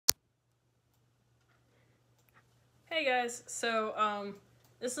Hey guys, so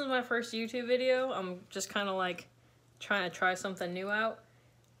this is my first YouTube video. I'm just kind of like trying to try something new out.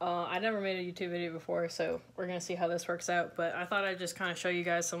 I never made a YouTube video before, so we're gonna see how this works out. But I thought I'd just kind of show you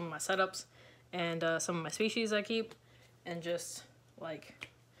guys some of my setups and some of my species I keep, and just like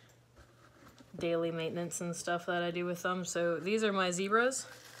daily maintenance and stuff that I do with them. So these are my zebras,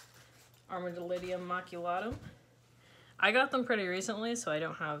 Armadillidium maculatum. I got them pretty recently, so I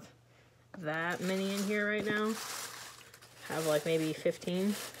don't have that many in here right now. Have like maybe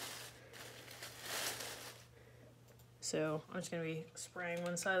 15. So I'm just gonna be spraying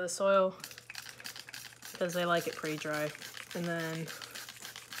one side of the soil because they like it pretty dry. And then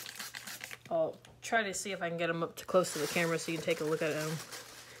I'll try to see if I can get them up close to the camera so you can take a look at them.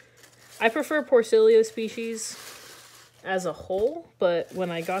 I prefer Porcellio species as a whole, but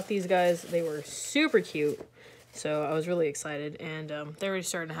when I got these guys, they were super cute. So I was really excited, and they're already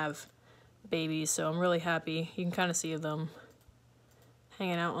starting to have babies, so I'm really happy. You can kind of see them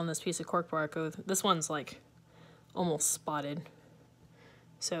hanging out on this piece of cork bark. This one's like almost spotted.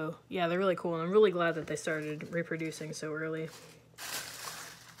 So yeah, they're really cool, and I'm really glad that they started reproducing so early.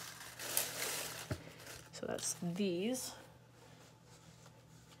 So that's these.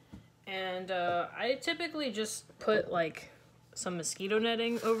 And I typically just put like some mosquito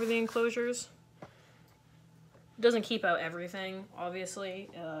netting over the enclosures. It doesn't keep out everything, obviously.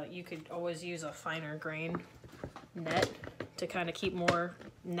 You could always use a finer grain net to kind of keep more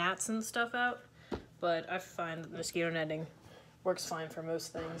gnats and stuff out, but I find that mosquito netting works fine for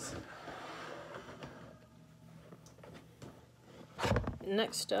most things.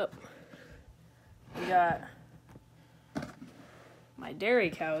 Next up, we got my dairy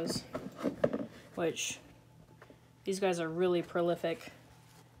cows, which these guys are really prolific.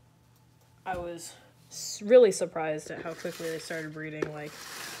 I was really surprised at how quickly they started breeding. Like,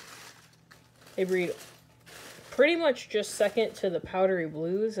 they breed pretty much just second to the powdery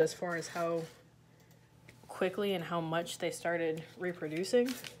blues as far as how quickly and how much they started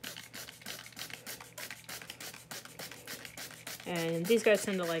reproducing. And these guys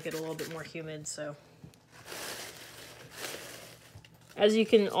tend to like it a little bit more humid, so. As you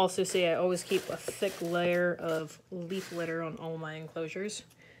can also see, I always keep a thick layer of leaf litter on all my enclosures,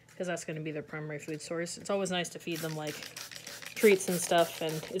 because that's going to be their primary food source. It's always nice to feed them like treats and stuff,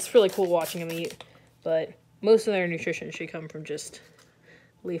 and it's really cool watching them eat, but most of their nutrition should come from just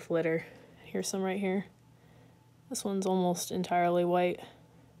leaf litter. Here's some right here. This one's almost entirely white.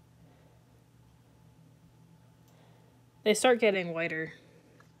 They start getting whiter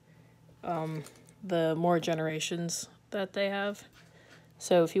the more generations that they have.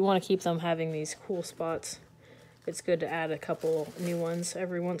 So if you want to keep them having these cool spots, it's good to add a couple new ones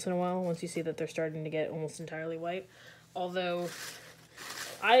every once in a while once you see that they're starting to get almost entirely white. Although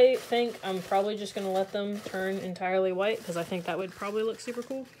I think I'm probably just going to let them turn entirely white because I think that would probably look super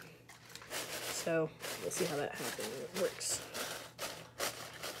cool. So we'll see how that works.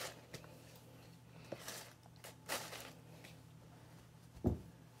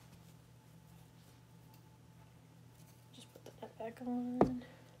 Just put the net back on.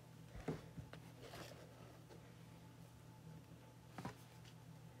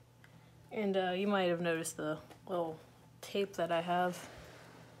 And you might have noticed the little tape that I have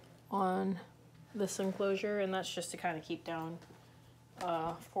on this enclosure, and that's just to kind of keep down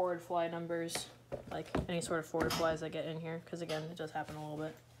forward fly numbers, like any sort of forward flies that get in here, because again, it does happen a little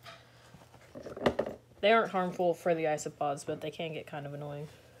bit. They aren't harmful for the isopods, but they can get kind of annoying.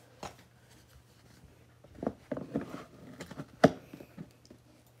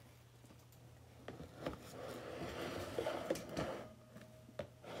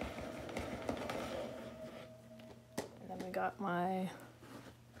 Got my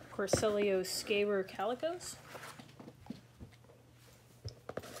Porcellio scaber calicos.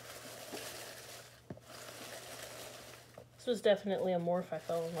 This was definitely a morph I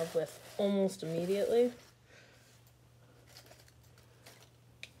fell in love with almost immediately.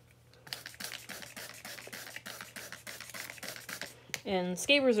 And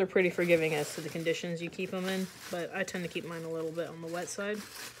scabers are pretty forgiving as to the conditions you keep them in, but I tend to keep mine a little bit on the wet side.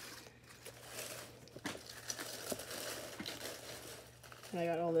 And I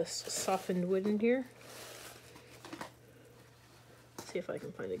got all this softened wood in here. Let's see if I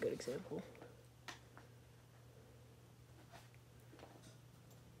can find a good example.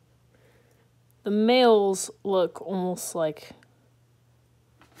 The males look almost like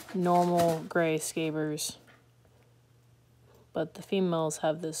normal gray scabers, but the females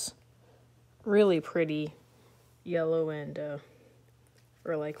have this really pretty yellow and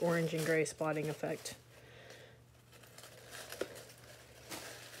or like orange and gray spotting effect.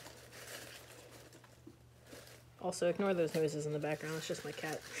 Also, ignore those noises in the background. It's just my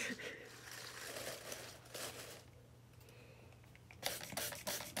cat.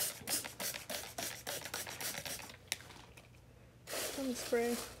 Some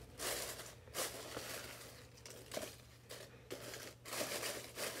spray.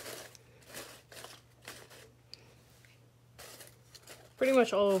 Pretty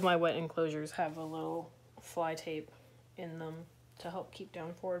much all of my wet enclosures have a little fly tape in them to help keep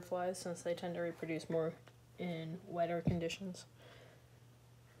down forward flies, since they tend to reproduce more in wetter conditions.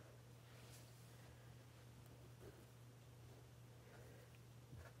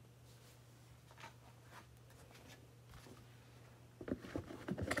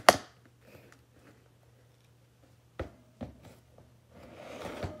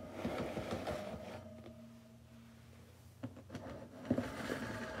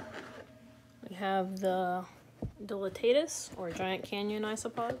 We have the Dilatatus, or Giant Canyon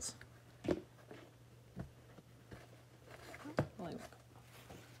Isopods.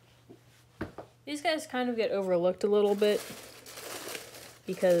 These guys kind of get overlooked a little bit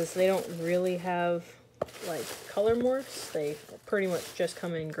because they don't really have like color morphs. They pretty much just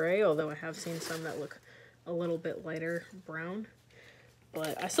come in gray, although I have seen some that look a little bit lighter brown.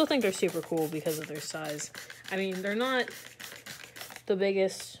 But I still think they're super cool because of their size. I mean, they're not the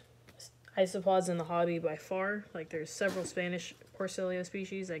biggest isopods in the hobby by far. Like, there's several Spanish Porcellio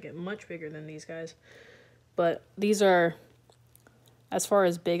species that get much bigger than these guys. But these are, as far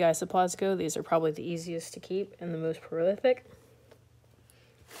as big isopods go, these are probably the easiest to keep and the most prolific.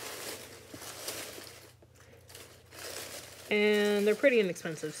 And they're pretty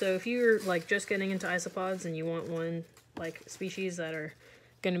inexpensive. So if you're like just getting into isopods and you want one like species that are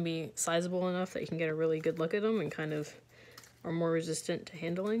going to be sizable enough that you can get a really good look at them and kind of are more resistant to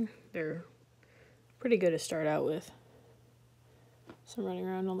handling, they're pretty good to start out with. So I'm running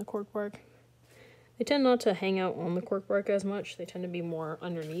around on the cork bark. They tend not to hang out on the cork bark as much. They tend to be more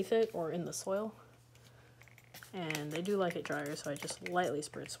underneath it or in the soil. And they do like it drier, so I just lightly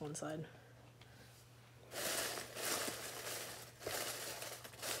spritz one side.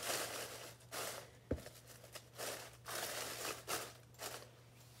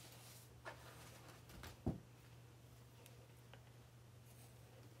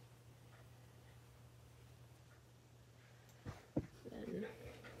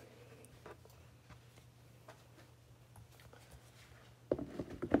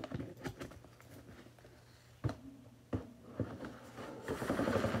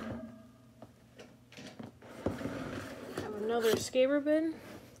 Another scaber bin.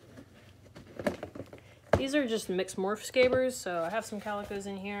 These are just mixed morph scabers, so I have some calicos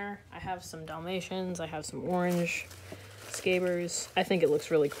in here, I have some Dalmatians, I have some orange scabers. I think it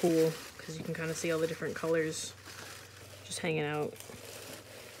looks really cool because you can kind of see all the different colors just hanging out.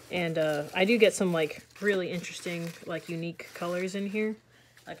 And I do get some like really interesting, like unique colors in here.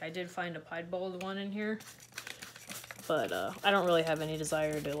 Like I did find a piebald one in here, but I don't really have any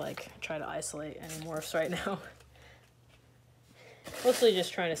desire to like try to isolate any morphs right now. Mostly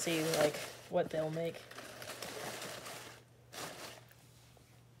just trying to see like what they'll make.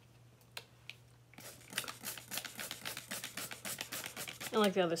 And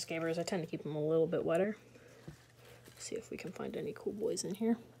like the other scabers, I tend to keep them a little bit wetter. Let's see if we can find any cool boys in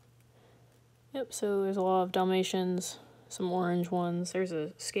here. Yep, so there's a lot of Dalmatians, some orange ones. There's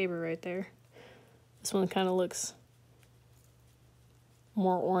a scaber right there. This one kind of looks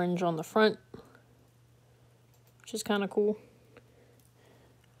more orange on the front, which is kind of cool.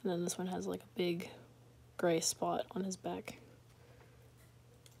 And then this one has like a big gray spot on his back.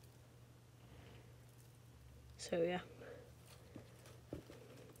 So yeah.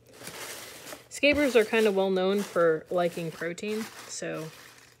 Scabers are kind of well known for liking protein, so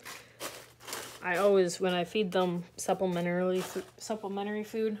I always, when I feed them supplementary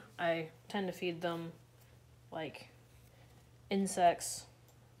food, I tend to feed them like insects,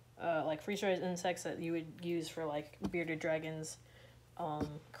 like freeze-dried insects that you would use for like bearded dragons,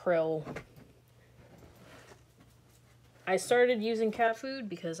 krill. I started using cat food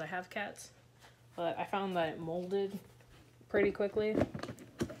because I have cats, but I found that it molded pretty quickly,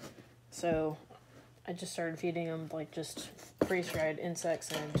 so I just started feeding them like just freeze-dried insects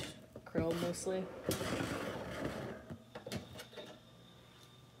and krill mostly.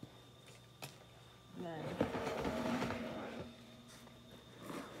 Then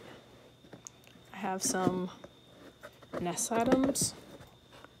I have some Nassadums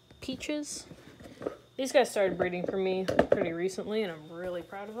peaches. These guys started breeding for me pretty recently, and I'm really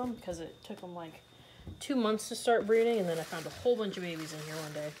proud of them because it took them like 2 months to start breeding, and then I found a whole bunch of babies in here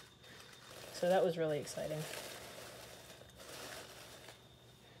one day. So that was really exciting.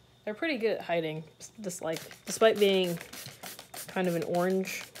 they're pretty good at hiding. Despite being kind of an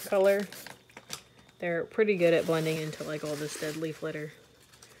orange color, they're pretty good at blending into like all this dead leaf litter.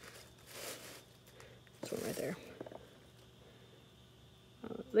 This one right there.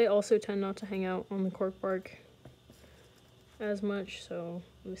 They also tend not to hang out on the cork bark as much, so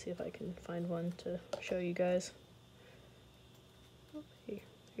let me see if I can find one to show you guys. Oh, hey,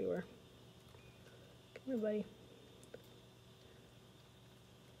 here you are. Come here, buddy.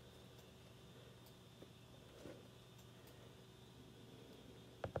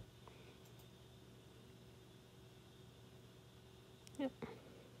 Yep.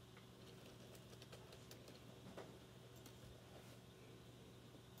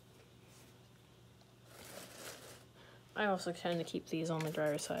 I also tend to keep these on the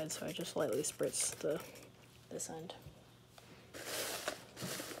drier side, so I just lightly spritz this end.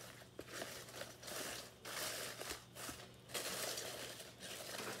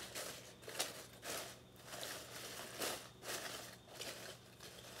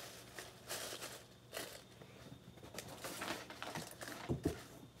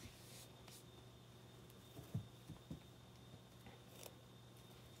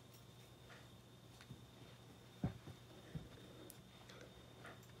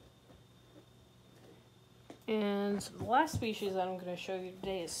 And the last species that I'm going to show you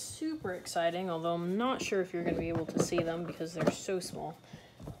today is super exciting, although I'm not sure if you're going to be able to see them because they're so small.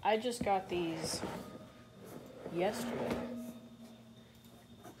 I just got these yesterday.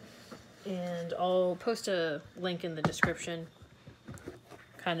 And I'll post a link in the description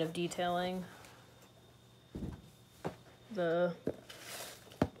kind of detailing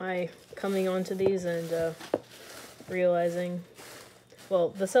my coming onto these and realizing, well,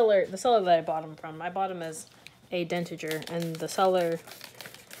 the seller that I bought them from, I bought them as a dentager, and the seller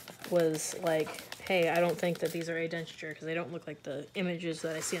was like, hey, I don't think that these are a dentager because they don't look like the images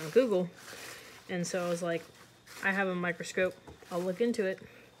that I see on Google. And so I was like, I have a microscope, I'll look into it.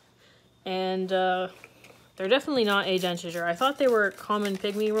 And they're definitely not a dentager. I thought they were common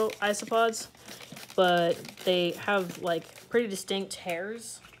pygmy isopods, but they have like pretty distinct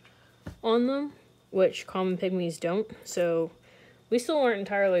hairs on them, which common pygmies don't. So we still aren't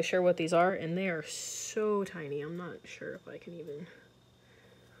entirely sure what these are, and they are so tiny. I'm not sure if I can even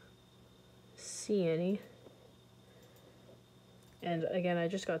see any. And again, I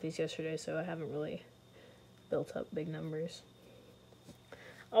just got these yesterday, so I haven't really built up big numbers.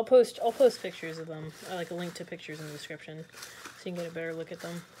 I'll post pictures of them, like a link to pictures in the description, so you can get a better look at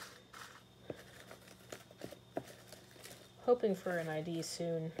them. Hoping for an ID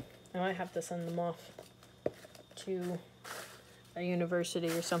soon. I might have to send them off to a university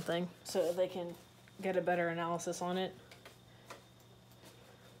or something so they can get a better analysis on it.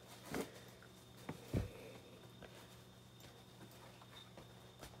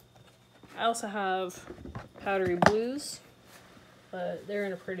 I also have powdery blues, but they're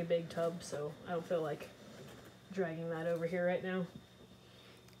in a pretty big tub, so I don't feel like dragging that over here right now.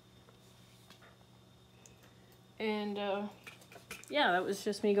 And yeah, that was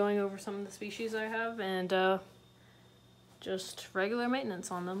just me going over some of the species I have and just regular maintenance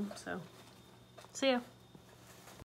on them, so see ya.